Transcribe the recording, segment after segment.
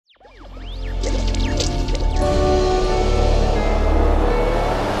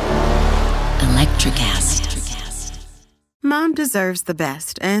Mom deserves the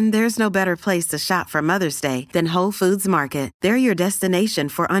best, and there's no better place to shop for Mother's Day than Whole Foods Market. They're your destination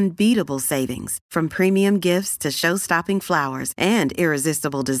for unbeatable savings, from premium gifts to show-stopping flowers and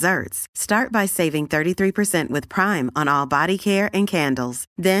irresistible desserts. Start by saving 33% with Prime on all body care and candles.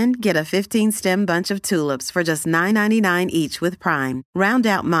 Then get a 15-stem bunch of tulips for just $9.99 each with Prime. Round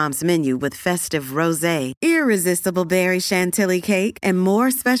out Mom's menu with festive rosé, irresistible berry chantilly cake, and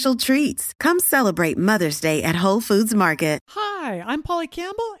more special treats. Come celebrate Mother's Day at Whole Foods Market. Hi, I'm Polly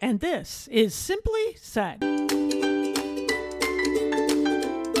Campbell, and this is Simply Said.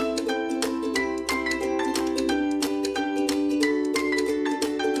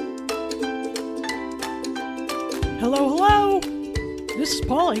 Hello. This is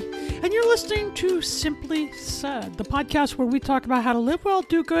Polly, and you're listening to Simply Said, the podcast where we talk about how to live well,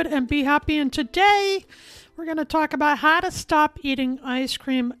 do good, and be happy. And today, we're going to talk about how to stop eating ice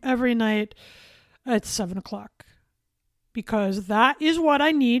cream every night at 7 o'clock, because that is what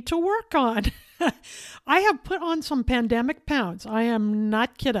I need to work on. I have put on some pandemic pounds. I am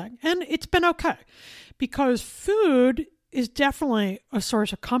not kidding. And it's been okay, because food is definitely a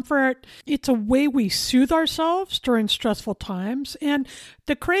source of comfort. It's a way we soothe ourselves during stressful times. And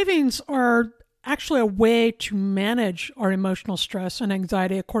the cravings are actually a way to manage our emotional stress and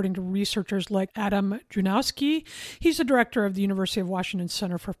anxiety, according to researchers like Adam Drewnowski. He's the director of the University of Washington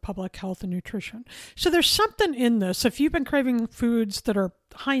Center for Public Health and Nutrition. So there's something in this. If you've been craving foods that are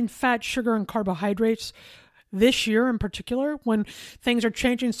high in fat, sugar, and carbohydrates, this year in particular, when things are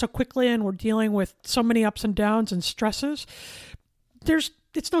changing so quickly and we're dealing with so many ups and downs and stresses,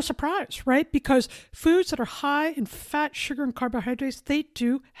 it's no surprise, right? Because foods that are high in fat, sugar, and carbohydrates, they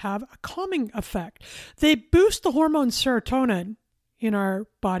do have a calming effect. They boost the hormone serotonin in our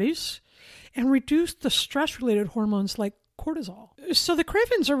bodies and reduce the stress-related hormones like cortisol. So the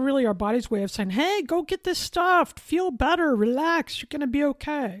cravings are really our body's way of saying, hey, go get this stuff, feel better, relax, you're going to be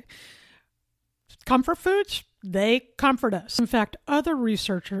okay. Comfort foods, they comfort us. In fact, other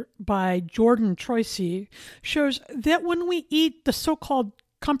research by Jordan Troisi shows that when we eat the so-called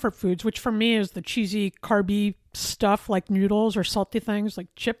comfort foods, which for me is the cheesy, carby stuff like noodles or salty things like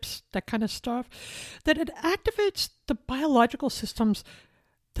chips, that kind of stuff, that it activates the biological systems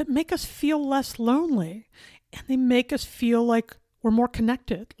that make us feel less lonely. And they make us feel like we're more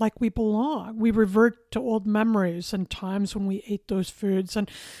connected, like we belong. We revert to old memories and times when we ate those foods,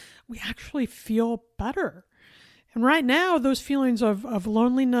 and we actually feel better. And right now, those feelings of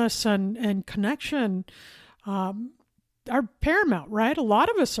loneliness and connection are paramount, right? A lot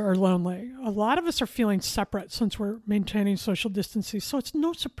of us are lonely. A lot of us are feeling separate since we're maintaining social distancing. So it's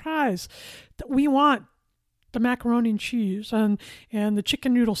no surprise that we want the macaroni and cheese and the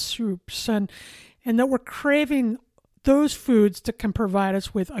chicken noodle soups and that we're craving those foods that can provide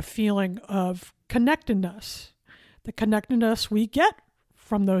us with a feeling of connectedness. The connectedness we get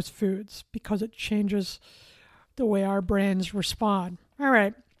from those foods because it changes the way our brains respond. All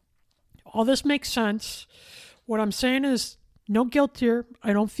right. All this makes sense. What I'm saying is no guilt here.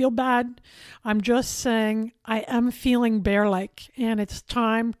 I don't feel bad. I'm just saying I am feeling bear-like, and it's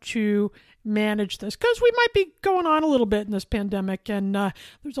time to manage this because we might be going on a little bit in this pandemic, and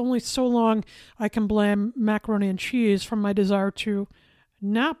there's only so long I can blame macaroni and cheese for my desire to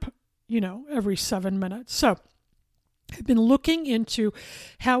nap, every 7 minutes. So I've been looking into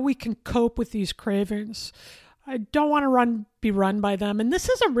how we can cope with these cravings. I don't want to be run by them. And this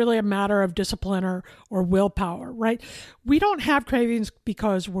isn't really a matter of discipline or willpower, right? We don't have cravings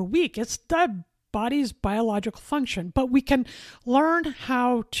because we're weak. It's the body's biological function. But we can learn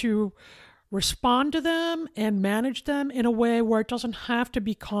how to respond to them and manage them in a way where it doesn't have to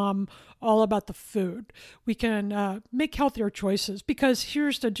become all about the food. We can make healthier choices because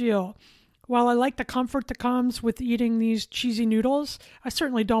here's the deal. While I like the comfort that comes with eating these cheesy noodles, I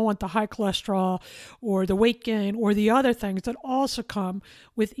certainly don't want the high cholesterol or the weight gain or the other things that also come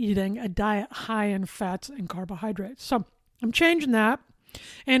with eating a diet high in fats and carbohydrates. So I'm changing that.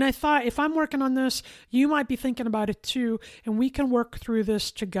 And I thought if I'm working on this, you might be thinking about it too, and we can work through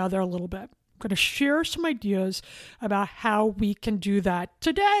this together a little bit. I'm going to share some ideas about how we can do that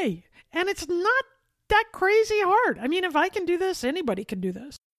today. And it's not that crazy hard. I mean, if I can do this, anybody can do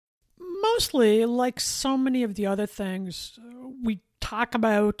this. Mostly, like so many of the other things we talk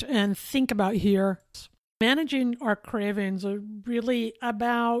about and think about here, managing our cravings are really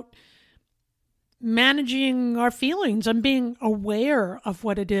about managing our feelings and being aware of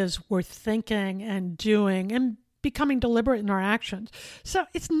what it is we're thinking and doing and becoming deliberate in our actions. So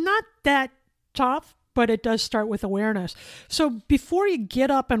it's not that tough, but it does start with awareness. So before you get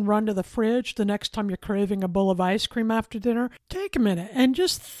up and run to the fridge the next time you're craving a bowl of ice cream after dinner, take a minute and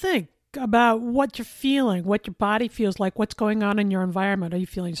just think, about what you're feeling, what your body feels like, what's going on in your environment. Are you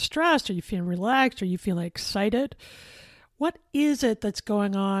feeling stressed? Are you feeling relaxed? Are you feeling excited? What is it that's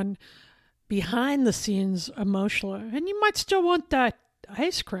going on behind the scenes emotionally? And you might still want that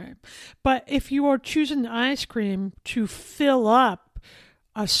ice cream. But if you are choosing ice cream to fill up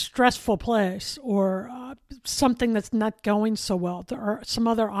a stressful place or something that's not going so well, there are some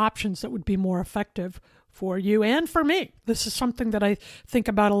other options that would be more effective for you and for me. This is something that I think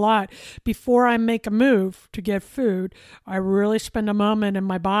about a lot. Before I make a move to get food, I really spend a moment in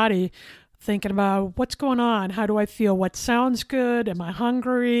my body thinking about what's going on. How do I feel? What sounds good? Am I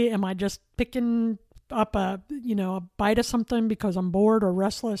hungry? Am I just picking up a bite of something because I'm bored or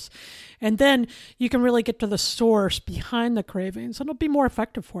restless? And then you can really get to the source behind the cravings, and it'll be more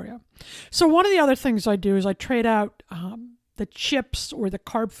effective for you. So one of the other things I do is I trade out the chips or the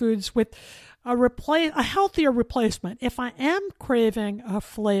carb foods with a healthier replacement. If I am craving a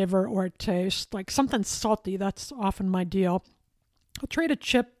flavor or a taste, like something salty, that's often my deal. I'll trade a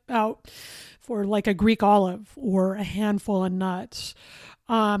chip out for like a Greek olive or a handful of nuts.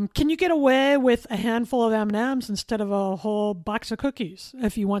 Can you get away with a handful of M&Ms instead of a whole box of cookies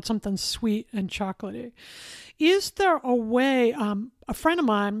if you want something sweet and chocolatey? Is there a way, a friend of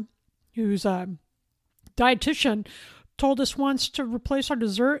mine who's a dietitian told us once to replace our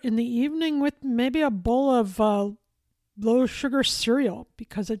dessert in the evening with maybe a bowl of low sugar cereal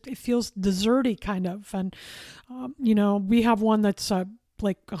because it feels desserty kind of. And, we have one that's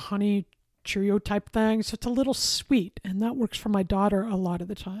like a honey Cheerio type thing. So it's a little sweet, and that works for my daughter a lot of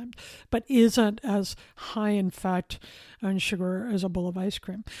the time, but isn't as high in fat and sugar as a bowl of ice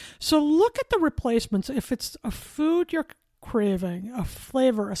cream. So look at the replacements. If it's a food you're craving, a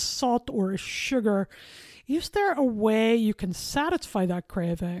flavor, a salt, or a sugar, is there a way you can satisfy that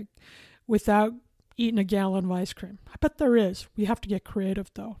craving without eating a gallon of ice cream? I bet there is. We have to get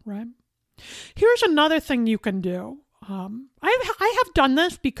creative though, right? Here's another thing you can do. I have done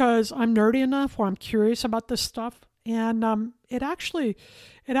this because I'm nerdy enough or I'm curious about this stuff, and it actually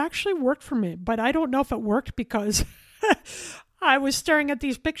worked for me. But I don't know if it worked because I was staring at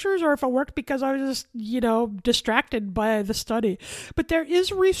these pictures or if it worked because I was just, distracted by the study. But there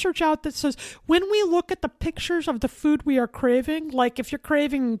is research out that says when we look at the pictures of the food we are craving, like if you're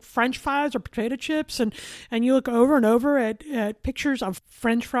craving French fries or potato chips and you look over and over at pictures of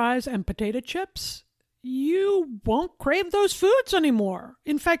French fries and potato chips, you won't crave those foods anymore.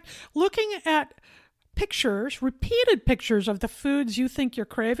 In fact, looking at pictures, repeated pictures of the foods you think you're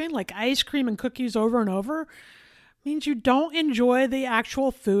craving, like ice cream and cookies over and over, means you don't enjoy the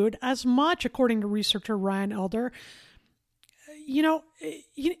actual food as much, according to researcher Ryan Elder.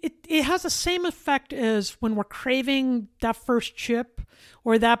 It has the same effect as when we're craving that first chip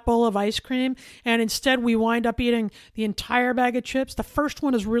or that bowl of ice cream, and instead we wind up eating the entire bag of chips. The first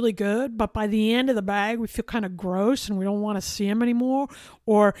one is really good, but by the end of the bag, we feel kind of gross and we don't want to see them anymore.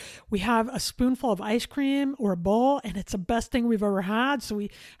 Or we have a spoonful of ice cream or a bowl, and it's the best thing we've ever had. So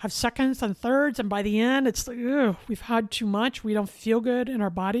we have seconds and thirds, and by the end, it's like, we've had too much. We don't feel good in our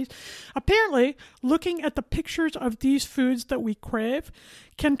bodies. Apparently, looking at the pictures of these foods that we crave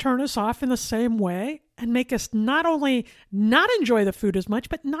can turn us off in the same way and make us not only not enjoy the food as much,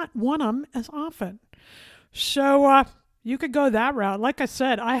 but not want them as often. So you could go that route. Like I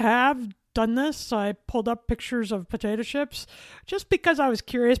said, I have done this. I pulled up pictures of potato chips just because I was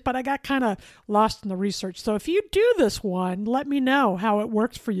curious, but I got kind of lost in the research. So if you do this one, let me know how it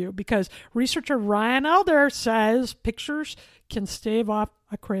works for you, because researcher Ryan Elder says pictures can stave off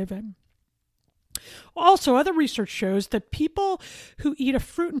a craving. Also, other research shows that people who eat a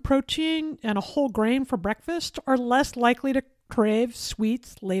fruit and protein and a whole grain for breakfast are less likely to crave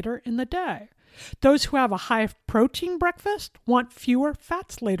sweets later in the day. Those who have a high protein breakfast want fewer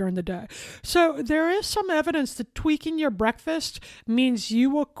fats later in the day. So there is some evidence that tweaking your breakfast means you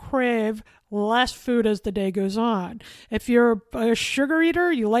will crave less food as the day goes on. If you're a sugar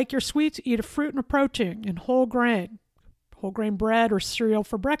eater, you like your sweets, eat a fruit and a protein and whole grain bread or cereal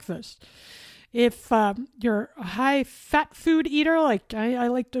for breakfast. If you're a high-fat food eater, like I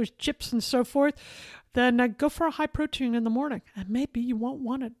like those chips and so forth, then go for a high protein in the morning, and maybe you won't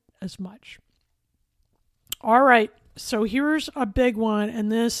want it as much. All right, so here's a big one,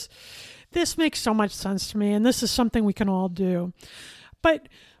 and this makes so much sense to me, and this is something we can all do. But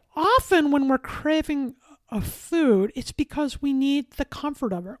often when we're craving a food, it's because we need the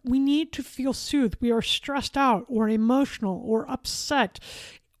comfort of it. We need to feel soothed. We are stressed out or emotional or upset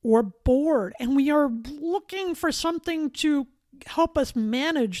or bored, and we are looking for something to help us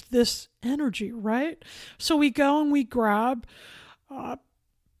manage this energy, right? So we go and we grab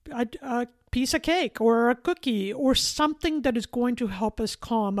a piece of cake or a cookie or something that is going to help us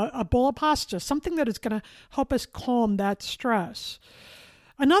calm, a bowl of pasta, something that is going to help us calm that stress.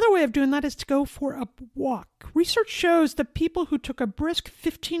 Another way of doing that is to go for a walk. Research shows that people who took a brisk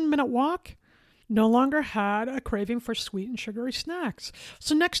 15-minute walk no longer had a craving for sweet and sugary snacks.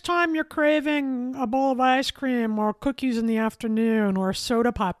 So next time you're craving a bowl of ice cream or cookies in the afternoon or a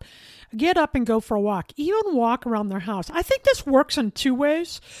soda pop, get up and go for a walk. Even walk around their house. I think this works in two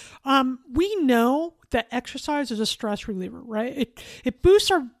ways. We know that exercise is a stress reliever, right? It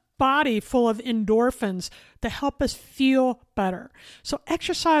boosts our body full of endorphins to help us feel better. So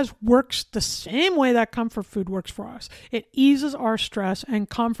exercise works the same way that comfort food works for us. It eases our stress and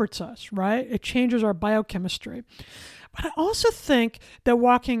comforts us, right? It changes our biochemistry. But I also think that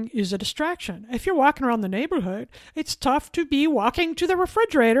walking is a distraction. If you're walking around the neighborhood, it's tough to be walking to the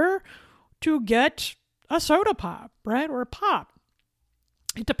refrigerator to get a soda pop, right? Or a pop.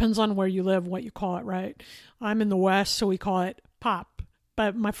 It depends on where you live, what you call it, right? I'm in the West, so we call it pop.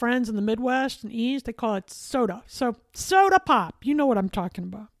 But my friends in the Midwest and East, they call it soda. So soda pop, you know what I'm talking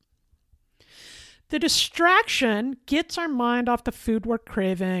about. The distraction gets our mind off the food we're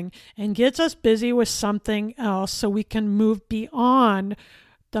craving and gets us busy with something else so we can move beyond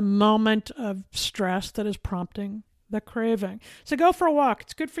the moment of stress that is prompting the craving. So go for a walk.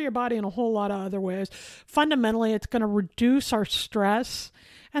 It's good for your body in a whole lot of other ways. Fundamentally, it's going to reduce our stress,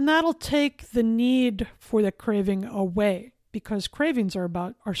 and that'll take the need for the craving away, because cravings are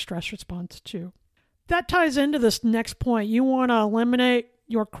about our stress response too. That ties into this next point. You want to eliminate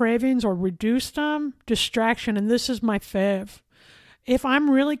your cravings or reduce them? Distraction, and this is my fave. If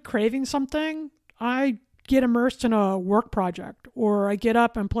I'm really craving something, I get immersed in a work project, or I get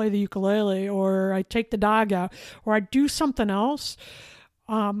up and play the ukulele, or I take the dog out, or I do something else.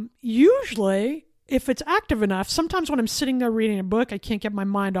 Usually, if it's active enough, sometimes when I'm sitting there reading a book, I can't get my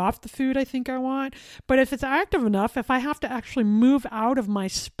mind off the food I think I want. But if it's active enough, if I have to actually move out of my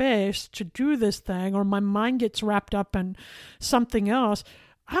space to do this thing, or my mind gets wrapped up in something else,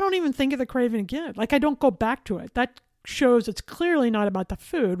 I don't even think of the craving again. Like, I don't go back to it. That shows it's clearly not about the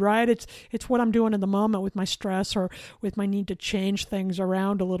food, right? It's what I'm doing in the moment with my stress or with my need to change things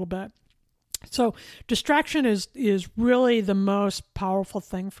around a little bit. So distraction is really the most powerful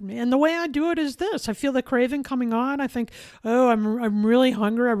thing for me. And the way I do it is this. I feel the craving coming on. I think, oh, I'm really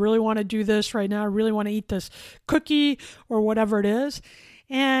hungry. I really want to do this right now. I really want to eat this cookie or whatever it is.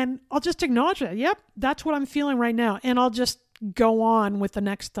 And I'll just acknowledge it. Yep, that's what I'm feeling right now. And I'll just go on with the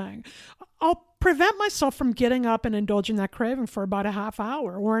next thing. I'll prevent myself from getting up and indulging that craving for about a half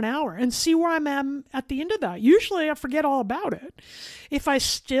hour or an hour and see where I'm at the end of that. Usually I forget all about it. If I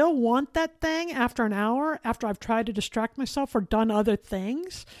still want that thing after an hour, after I've tried to distract myself or done other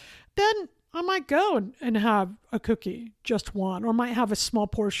things, then I might go and have a cookie, just one, or might have a small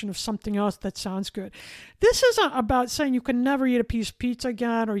portion of something else that sounds good. This isn't about saying you can never eat a piece of pizza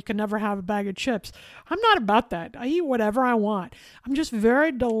again or you can never have a bag of chips. I'm not about that. I eat whatever I want. I'm just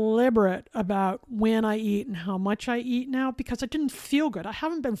very deliberate about when I eat and how much I eat now because I didn't feel good. I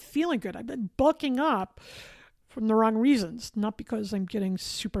haven't been feeling good. I've been bulking up from the wrong reasons, not because I'm getting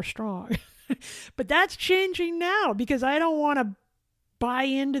super strong. But that's changing now because I don't want to buy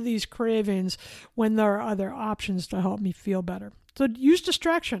into these cravings when there are other options to help me feel better. So use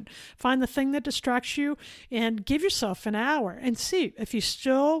distraction. Find the thing that distracts you and give yourself an hour and see if you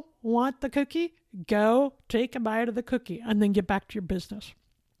still want the cookie, go take a bite of the cookie and then get back to your business.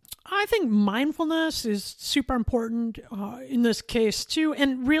 I think mindfulness is super important in this case too,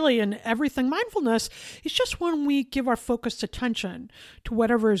 and really in everything. Mindfulness is just when we give our focused attention to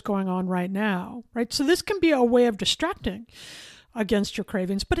whatever is going on right now, right? So this can be a way of distracting against your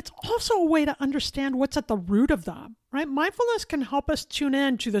cravings, but it's also a way to understand what's at the root of them, right? Mindfulness can help us tune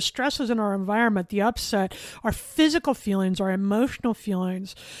in to the stresses in our environment, the upset, our physical feelings, our emotional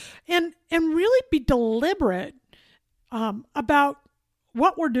feelings, and really be deliberate about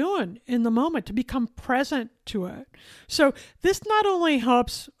what we're doing in the moment to become present to it. So this not only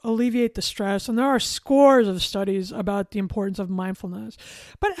helps alleviate the stress, and there are scores of studies about the importance of mindfulness,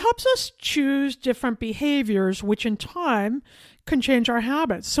 but it helps us choose different behaviors, which in time can change our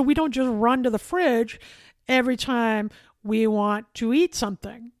habits. So we don't just run to the fridge every time we want to eat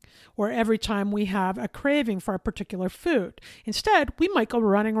something, or every time we have a craving for a particular food. Instead, we might go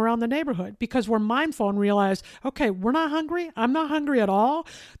running around the neighborhood because we're mindful and realize, okay, we're not hungry. I'm not hungry at all.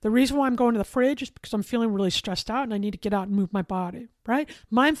 The reason why I'm going to the fridge is because I'm feeling really stressed out and I need to get out and move my body, right?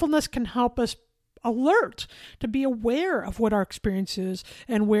 Mindfulness can help us alert to be aware of what our experience is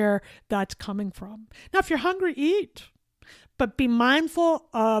and where that's coming from. Now, if you're hungry, eat, but be mindful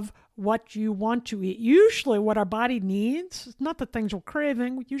of what you want to eat. Usually what our body needs is not the things we're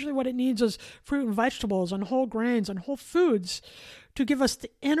craving. Usually what it needs is fruit and vegetables and whole grains and whole foods to give us the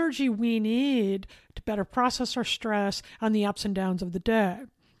energy we need to better process our stress and the ups and downs of the day,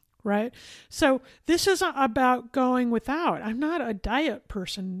 right? So this isn't about going without. I'm not a diet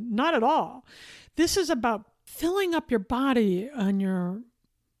person, not at all. This is about filling up your body and your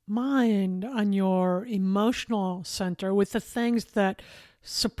mind, on your emotional center with the things that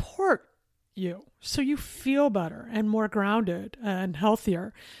support you so you feel better and more grounded and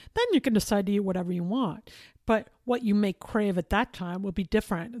healthier. Then you can decide to eat whatever you want. But what you may crave at that time will be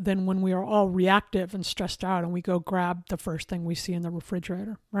different than when we are all reactive and stressed out and we go grab the first thing we see in the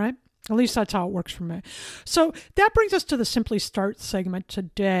refrigerator, right? At least that's how it works for me. So that brings us to the Simply Start segment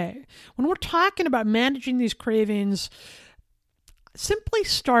today. When we're talking about managing these cravings, simply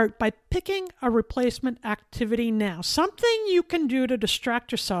start by picking a replacement activity now. Something you can do to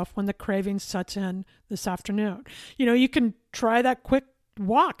distract yourself when the craving sets in this afternoon. You can try that quick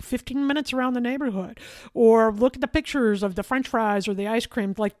walk, 15 minutes around the neighborhood, or look at the pictures of the French fries or the ice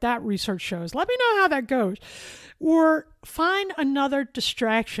cream like that research shows. Let me know how that goes. Or find another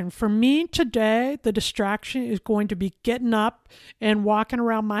distraction. For me today, the distraction is going to be getting up and walking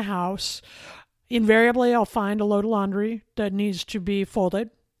around my house. Invariably, I'll find a load of laundry that needs to be folded,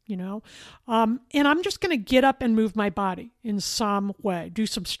 and I'm just going to get up and move my body in some way, do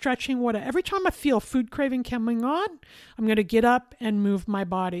some stretching, whatever. Every time I feel food craving coming on, I'm going to get up and move my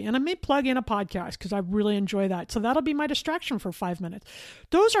body. And I may plug in a podcast because I really enjoy that. So that'll be my distraction for 5 minutes.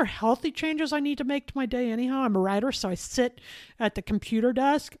 Those are healthy changes I need to make to my day anyhow. I'm a writer, so I sit at the computer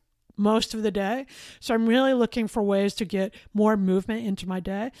desk most of the day. So I'm really looking for ways to get more movement into my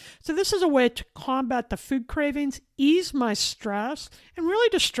day. So this is a way to combat the food cravings, ease my stress, and really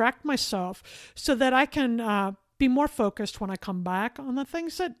distract myself so that I can be more focused when I come back on the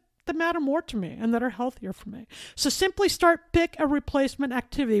things that matter more to me and that are healthier for me. So simply start, pick a replacement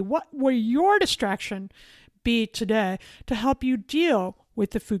activity. What will your distraction be today to help you deal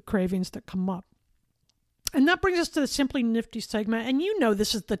with the food cravings that come up? And that brings us to the Simply Nifty segment. And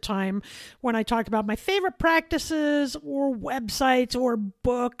this is the time when I talk about my favorite practices or websites or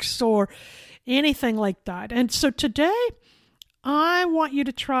books or anything like that. And so today, I want you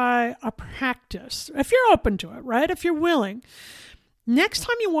to try a practice, if you're open to it, right? If you're willing. Next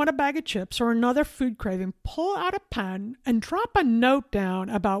time you want a bag of chips or another food craving, pull out a pen and drop a note down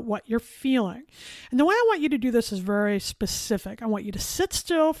about what you're feeling. And the way I want you to do this is very specific. I want you to sit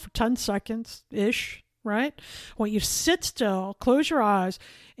still for 10 seconds-ish. Right? I want you to sit still, close your eyes,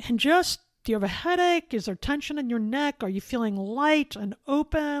 and do you have a headache? Is there tension in your neck? Are you feeling light and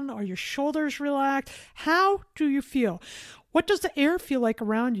open? Are your shoulders relaxed? How do you feel? What does the air feel like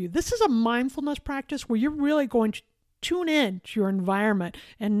around you? This is a mindfulness practice where you're really going to tune in to your environment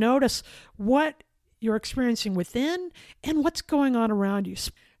and notice what you're experiencing within and what's going on around you.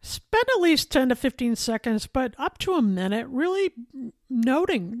 Spend at least 10 to 15 seconds, but up to a minute, really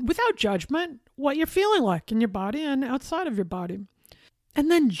noting without judgment what you're feeling like in your body and outside of your body. And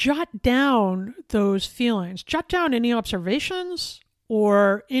then jot down those feelings. Jot down any observations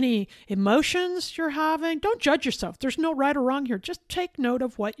or any emotions you're having. Don't judge yourself. There's no right or wrong here. Just take note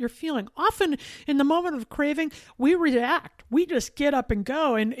of what you're feeling. Often in the moment of craving, we react. We just get up and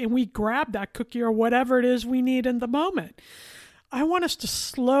go and we grab that cookie or whatever it is we need in the moment. I want us to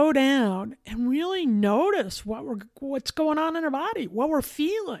slow down and really notice what's going on in our body, what we're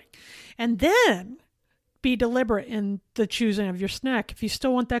feeling, and then be deliberate in the choosing of your snack. If you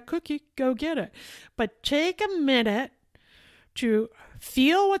still want that cookie, go get it. But take a minute to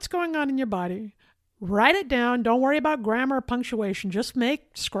feel what's going on in your body. Write it down. Don't worry about grammar or punctuation. Just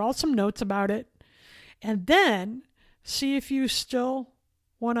scrawl some notes about it. And then see if you still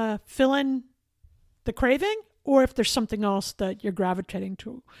want to fill in the craving or if there's something else that you're gravitating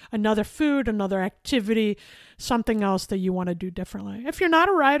to. Another food, another activity, something else that you want to do differently. If you're not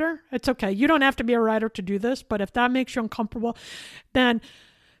a writer, it's okay. You don't have to be a writer to do this, but if that makes you uncomfortable, then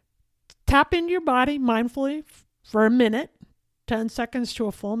tap into your body mindfully for a minute, 10 seconds to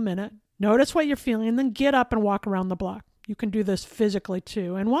a full minute. Notice what you're feeling, and then get up and walk around the block. You can do this physically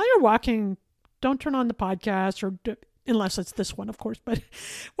too. And while you're walking, don't turn on the podcast unless it's this one, of course. But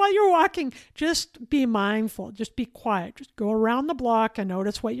while you're walking, just be mindful. Just be quiet. Just go around the block and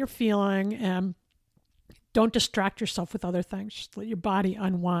notice what you're feeling, and don't distract yourself with other things. Just let your body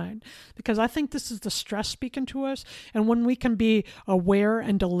unwind. Because I think this is the stress speaking to us. And when we can be aware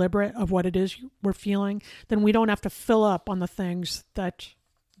and deliberate of what it is we're feeling, then we don't have to fill up on the things that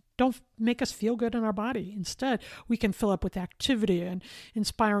don't make us feel good in our body. Instead, we can fill up with activity and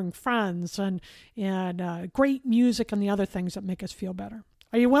inspiring friends and great music and the other things that make us feel better.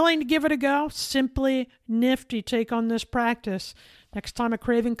 Are you willing to give it a go? Simply nifty take on this practice. Next time a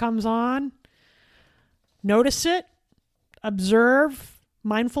craving comes on, notice it, observe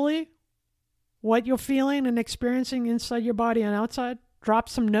mindfully what you're feeling and experiencing inside your body and outside. Drop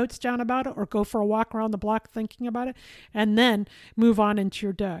some notes down about it or go for a walk around the block thinking about it, and then move on into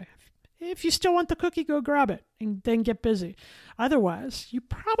your day. If you still want the cookie, go grab it and then get busy. Otherwise, you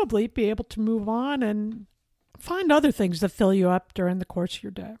probably be able to move on and find other things that fill you up during the course of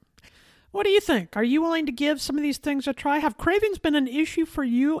your day. What do you think? Are you willing to give some of these things a try? Have cravings been an issue for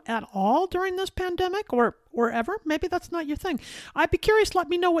you at all during this pandemic or ever? Maybe that's not your thing. I'd be curious. Let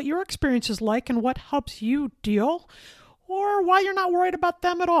me know what your experience is like and what helps you deal, or why you're not worried about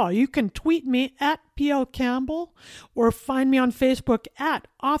them at all. You can tweet me at PL Campbell or find me on Facebook at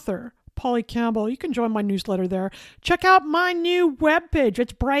author Polly Campbell. You can join my newsletter there. Check out my new webpage.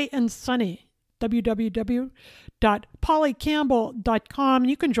 It's bright and sunny. www.pollycampbell.com.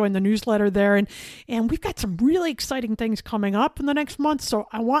 You can join the newsletter there. And we've got some really exciting things coming up in the next month, so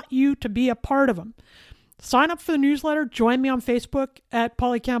I want you to be a part of them. Sign up for the newsletter. Join me on Facebook at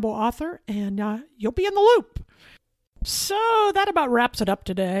Polly Campbell Author, and you'll be in the loop. So that about wraps it up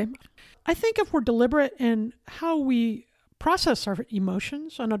today. I think if we're deliberate in how we process our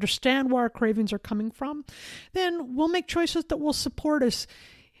emotions and understand where our cravings are coming from, then we'll make choices that will support us,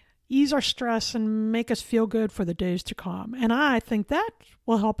 ease our stress, and make us feel good for the days to come. And I think that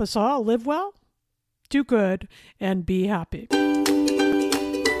will help us all live well, do good, and be happy.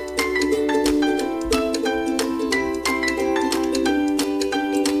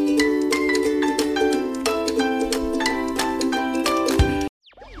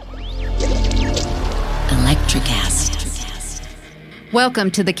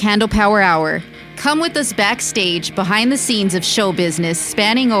 Welcome to the Candle Power Hour. Come with us backstage behind the scenes of show business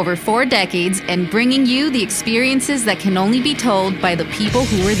spanning over 4 decades and bringing you the experiences that can only be told by the people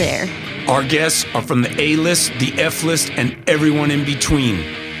who were there. Our guests are from the A-list, the F-list, and everyone in between.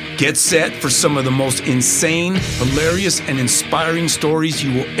 Get set for some of the most insane, hilarious, and inspiring stories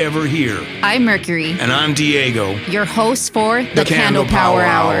you will ever hear. I'm Mercury. And I'm Diego. Your hosts for the Candle Power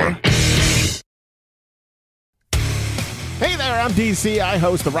Hour. Hey there, I'm DC. I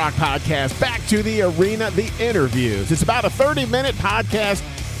host the rock podcast Back to the Arena, The Interviews. It's about a 30-minute podcast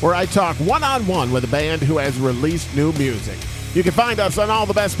where I talk one-on-one with a band who has released new music. You can find us on all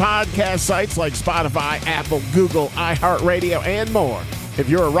the best podcast sites like Spotify, Apple, Google, iHeartRadio, and more. If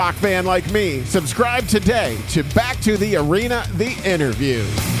you're a rock fan like me, subscribe today to Back to the Arena, The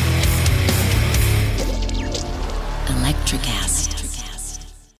Interviews. Electricast.